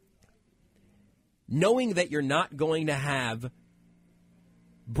 knowing that you're not going to have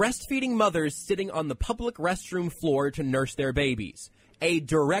breastfeeding mothers sitting on the public restroom floor to nurse their babies. A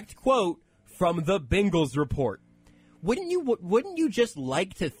direct quote from the Bengals report. Wouldn't you just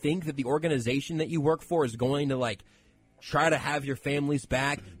like to think that the organization that you work for is going to like try to have your family's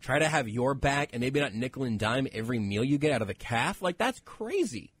back, try to have your back, and maybe not nickel and dime every meal you get out of the calf? Like, that's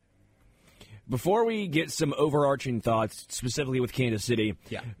crazy. Before we get some overarching thoughts, specifically with Kansas City,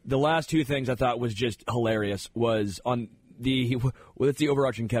 the last two things I thought was just hilarious was on it's the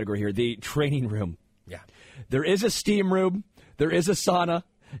overarching category here, the training room. Yeah. There is a steam room. There is a sauna.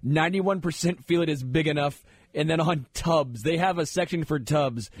 91% feel it is big enough. And then on tubs, they have a section for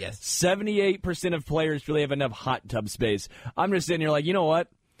tubs. Yes. 78% of players feel they have enough hot tub space. I'm just sitting here like, you know what?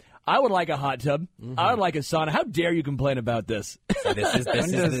 I would like a hot tub. I would like a sauna. How dare you complain about this? When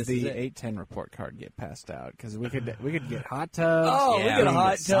does the 810 report card get passed out? Because we could get hot tubs. Oh, we get a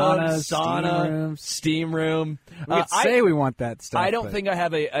hot tub, sauna, steam room. We could say we want that stuff. I don't think I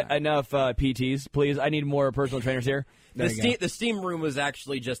have enough PTs. Please, I need more personal trainers here. The steam room was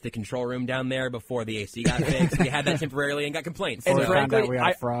actually just the control room down there before the AC got fixed. We had that temporarily and got complaints. And we found out we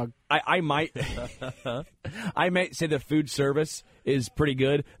had a frog. I might say the food service is pretty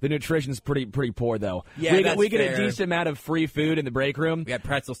good. The nutrition's pretty poor though. Yeah, we get a decent amount of free food in the break room. We got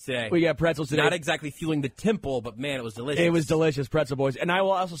pretzels today. Not exactly fueling the temple, but man, it was delicious. It was delicious, pretzel boys. And I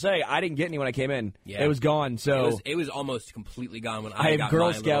will also say I didn't get any when I came in. Yeah. It was gone. So it was almost completely gone when I got have Girl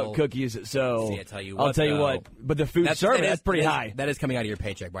my Scout little cookies. So See, I'll tell you what. But the food service that's pretty high. That is coming out of your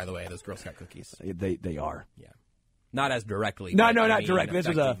paycheck, by the way. Those Girl Scout cookies. They are. Yeah. Not as directly. No, not directly. This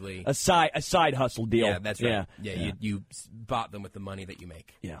was a side hustle deal. Yeah, that's right. Yeah. You bought them with the money that you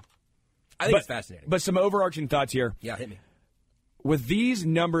make. Yeah. I think it's fascinating. But some overarching thoughts here. Yeah, hit me. With these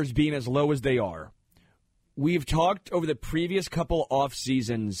numbers being as low as they are, we've talked over the previous couple off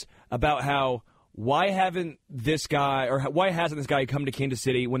seasons about how why hasn't this guy come to Kansas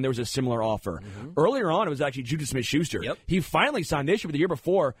City when there was a similar offer? Earlier on, it was actually Juju Smith-Schuster. Yep. He finally signed this year, but the year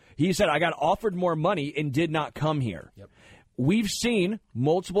before, he said, I got offered more money and did not come here. Yep. We've seen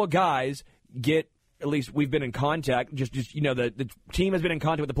multiple guys get, at least we've been in contact, just the team has been in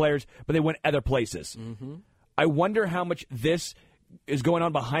contact with the players, but they went other places. I wonder how much this is going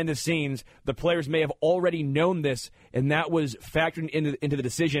on behind the scenes. The players may have already known this, and that was factored into the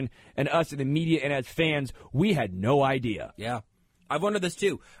decision, and us in the media and as fans, we had no idea. Yeah. I've wondered this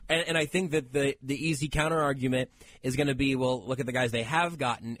too. And I think that the easy counter-argument is going to be, well, look at the guys they have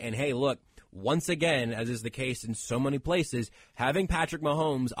gotten, and hey, look, once again, as is the case in so many places, having Patrick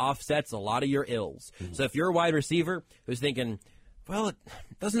Mahomes offsets a lot of your ills. So if you're a wide receiver who's thinking, well, it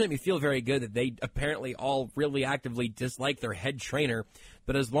doesn't make me feel very good that they apparently all really actively dislike their head trainer.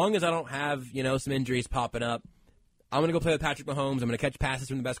 But as long as I don't have, some injuries popping up, I'm going to go play with Patrick Mahomes. I'm going to catch passes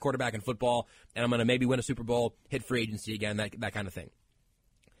from the best quarterback in football, and I'm going to maybe win a Super Bowl, hit free agency again, that kind of thing.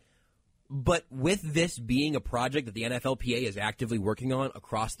 But with this being a project that the NFLPA is actively working on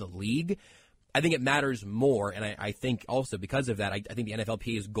across the league, I think it matters more, and I think also because of that, I think the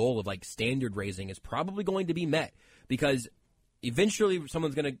NFLPA's goal of standard raising is probably going to be met because eventually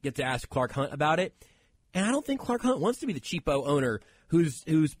someone's going to get to ask Clark Hunt about it, and I don't think Clark Hunt wants to be the cheapo owner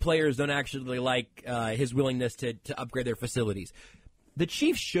whose players don't actually like his willingness to upgrade their facilities. The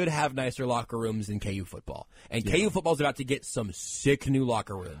Chiefs should have nicer locker rooms than KU football. And KU football is about to get some sick new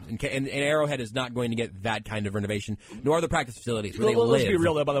locker rooms. And Arrowhead is not going to get that kind of renovation, nor the practice facilities where they live. Let's be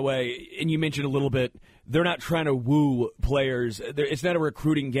real, though, by the way, and you mentioned a little bit, they're not trying to woo players. It's not a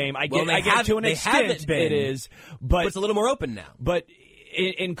recruiting game. I get to an extent it is. But it's a little more open now. But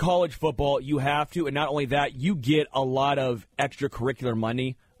in college football, you have to, and not only that, you get a lot of extracurricular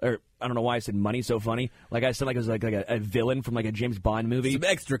money. Or I don't know why I said money so funny. Like I said, like it was like a villain from like a James Bond movie. Some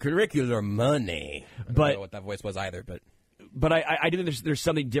extracurricular money. I don't know what that voice was either, but I do think there's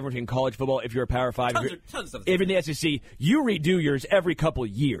something different in college football. If you're a Power 5, tons of stuff. If you're in the SEC, you redo yours every couple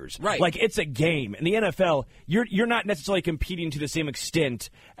of years. Right. Like it's a game. In the NFL, you're not necessarily competing to the same extent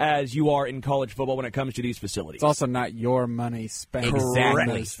as you are in college football when it comes to these facilities. It's also not your money spent on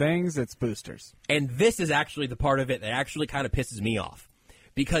those things. It's boosters. And this is actually the part of it that actually kind of pisses me off.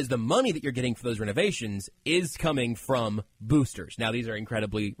 Because the money that you're getting for those renovations is coming from boosters. Now, these are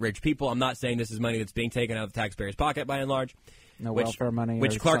incredibly rich people. I'm not saying this is money that's being taken out of the taxpayer's pocket by and large. No welfare money,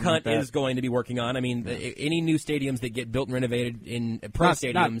 which or Clark something Hunt like that. is going to be working on. I mean, any new stadiums that get built and renovated in pro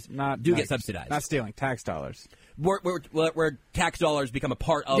stadiums do get subsidized. Not stealing tax dollars. Where tax dollars become a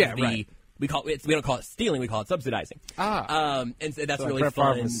part of the. Right. We don't call it stealing. We call it subsidizing. And that's So really Brett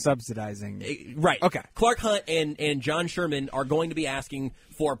fun. Favre was subsidizing. Right. Okay. Clark Hunt and John Sherman are going to be asking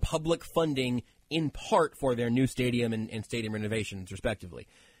for public funding in part for their new stadium and stadium renovations, respectively.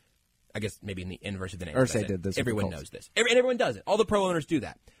 I guess maybe in the inverse of the name. Irsay did this with Everyone the Colts. knows this. And everyone does it. All the pro owners do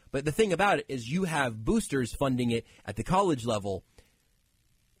that. But the thing about it is you have boosters funding it at the college level.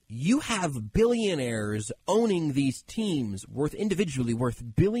 You have billionaires owning these teams individually worth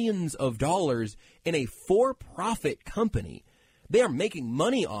billions of dollars in a for-profit company. They are making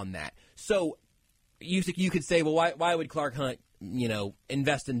money on that. So you could say, well, why would Clark Hunt,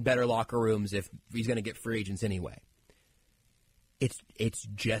 invest in better locker rooms if he's going to get free agents anyway? It's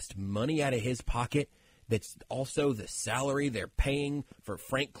just money out of his pocket. That's also the salary they're paying for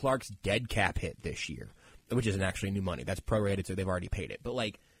Frank Clark's dead cap hit this year, which isn't actually new money. That's prorated, so they've already paid it. But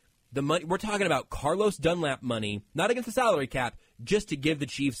the money we're talking about, Carlos Dunlap money, not against the salary cap, just to give the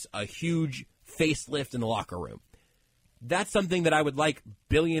Chiefs a huge facelift in the locker room. That's something that I would like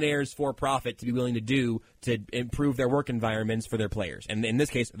billionaires for profit to be willing to do to improve their work environments for their players, and in this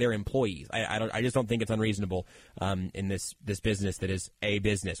case, their employees. I just don't think it's unreasonable in this business that is a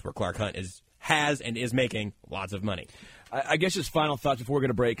business where Clark Hunt has and is making lots of money. I guess just final thoughts before we're going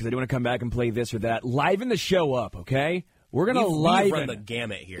to break, because I do want to come back and play this or that. Liven the show up, okay? We're going to We've run the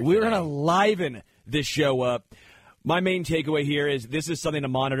gamut here. We're going to liven this show up. My main takeaway here is this is something to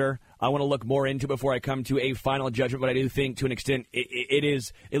monitor. I want to look more into before I come to a final judgment, but I do think to an extent it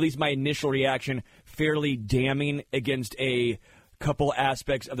is, at least my initial reaction, fairly damning against a couple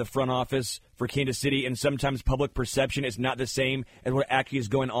aspects of the front office for Kansas City, and sometimes public perception is not the same as what actually is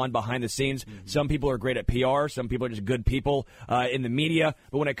going on behind the scenes. Mm-hmm. Some people are great at PR. Some people are just good people in the media.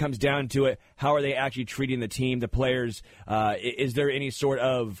 But when it comes down to it, how are they actually treating the team, the players? Is there any sort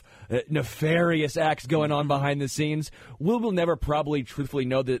of nefarious acts going on behind the scenes? We'll never probably truthfully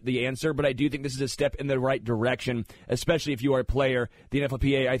know the answer, but I do think this is a step in the right direction, especially if you are a player. The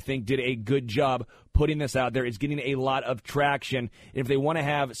NFLPA, I think, did a good job putting this out there. It's getting a lot of traction. And if they want to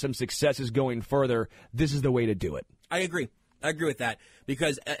have some successes going further, this is the way to do it. I agree with that,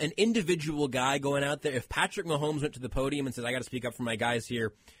 because an individual guy going out there, if Patrick Mahomes went to the podium and said, I got to speak up for my guys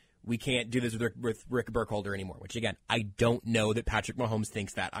here, we can't do this with Rick Burkholder anymore, which, again, I don't know that Patrick Mahomes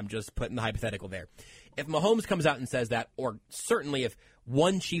thinks that. I'm just putting the hypothetical there. If Mahomes comes out and says that, or certainly if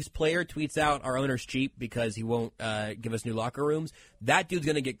one Chiefs player tweets out our owner's cheap because he won't give us new locker rooms, that dude's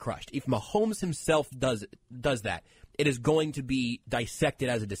going to get crushed. If Mahomes himself does that, it is going to be dissected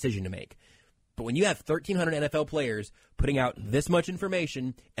as a decision to make. But when you have 1,300 NFL players putting out this much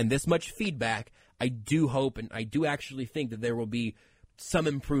information and this much feedback, I do hope and I do actually think that there will be some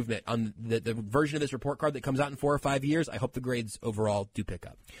improvement on the version of this report card that comes out in 4 or 5 years. I hope the grades overall do pick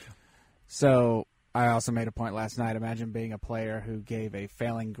up. So I also made a point last night. Imagine being a player who gave a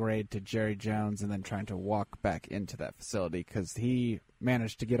failing grade to Jerry Jones and then trying to walk back into that facility because he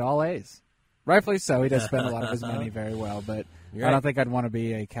managed to get all A's. Rightfully so. He does spend a lot of his money very well, but You're I don't right. think I'd want to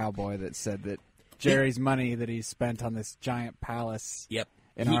be a cowboy that said that Jerry's money that he spent on this giant palace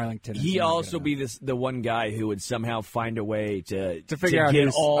in Arlington. He also be the one guy who would somehow find a way to figure out get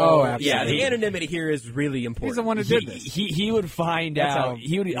who's- all. oh, absolutely. Yeah, the anonymity here is really important. He's the one who did this. He would find That's out. how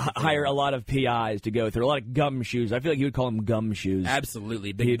He would hire a lot of PIs to go through, a lot of gumshoes. I feel like he would call them gumshoes.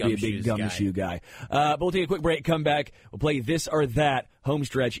 Absolutely. Big He'd be a gumshoes big gumshoe guy. But we'll take a quick break, come back. We'll play This or That,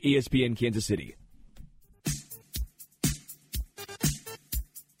 Homestretch, ESPN Kansas City.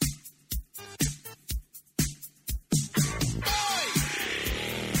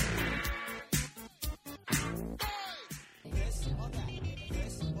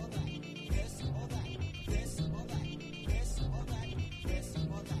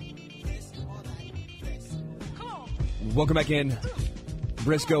 Welcome back in.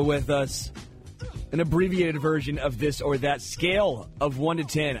 Briscoe with us. An abbreviated version of This or That. Scale of 1 to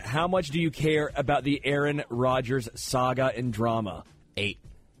 10. How much do you care about the Aaron Rodgers saga and drama? 8.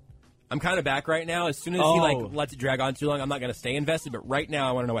 I'm kind of back right now. As soon as he lets it drag on too long, I'm not going to stay invested. But right now,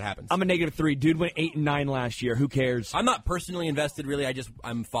 I want to know what happens. I'm a -3. Dude went 8 and 9 last year. Who cares? I'm not personally invested, really.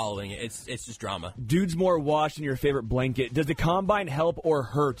 I'm following it. It's just drama. Dude's more washed than your favorite blanket. Does the combine help or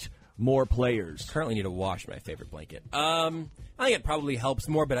hurt more players? Currently need to wash my favorite blanket. I think it probably helps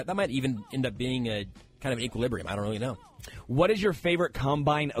more, but that might even end up being a kind of equilibrium. I don't really know. What is your favorite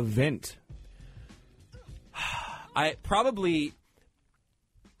combine event?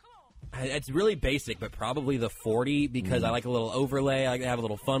 It's really basic, but probably the 40 because I like a little overlay. I like to have a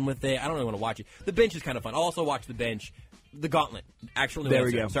little fun with it. I don't really want to watch it. The bench is kind of fun. I'll also watch the bench. The Gauntlet. Actual new There we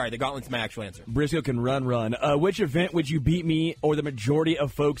answer. go. Sorry, the Gauntlet's my actual answer. Briscoe can run. Which event would you beat me or the majority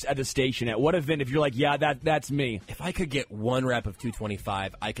of folks at the station at? What event, if you're like, yeah, that's me? If I could get one rep of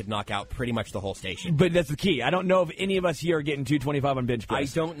 225, I could knock out pretty much the whole station. But that's the key. I don't know if any of us here are getting 225 on bench I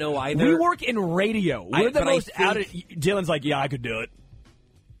press. don't know either. We work in radio. We're the but I most out of... think- Dylan's like, yeah, I could do it.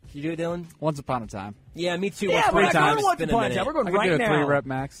 Can you do it, Dylan? Once upon a time. Yeah, me too. Yeah, Once we're upon a not time, going once it's been a upon a minute. time. We're going I could right do a now. 3-rep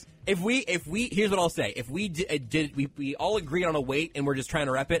max. If we here's what I'll say. If we we all agreed on a weight and we're just trying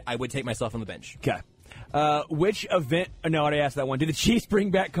to rep it, I would take myself on the bench. Okay. Which event... No, I already asked that one. Did the Chiefs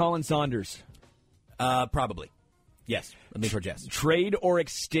bring back Colin Saunders? Probably. Yes. Let me towards yes. Trade or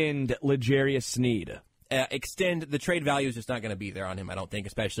extend L'Jarius Sneed? Extend the trade value is just not going to be there on him. I don't think,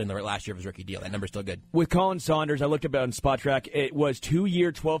 especially in the last year of his rookie deal. That number's still good. With Colin Saunders, I looked up on Spot Track. It was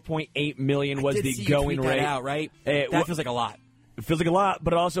 2-year, $12.8 million was I did the see you going tweet that rate. out, right? That That feels like a lot. It feels like a lot,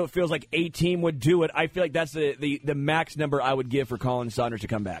 but also it feels like a team would do it. I feel like that's the max number I would give for Colin Saunders to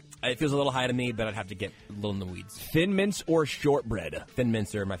come back. It feels a little high to me, but I'd have to get a little in the weeds. Thin mints or shortbread? Thin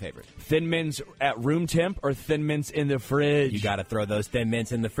mints are my favorite. Thin mints at room temp or thin mints in the fridge? You got to throw those thin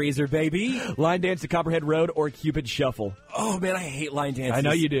mints in the freezer, baby. Line dance to Copperhead Road or Cupid Shuffle? Oh, man, I hate line dances. I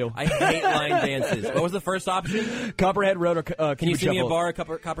know you do. I hate line dances. What was the first option? Copperhead Road or Cupid Can you see Shuffle? me a bar at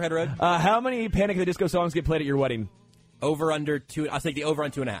Copperhead Road? How many Panic at the Disco songs get played at your wedding? Over, under, 2. I'll take the over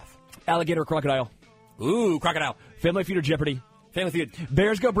on 2.5. Alligator or Crocodile? Ooh, Crocodile. Family Feud or Jeopardy? Family Feud.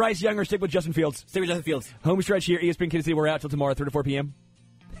 Bears go Bryce Young or stick with Justin Fields? Stay with Justin Fields. Home stretch here, ESPN Kansas City. We're out till tomorrow, 3 to 4 p.m.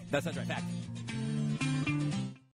 That sounds right. Fact.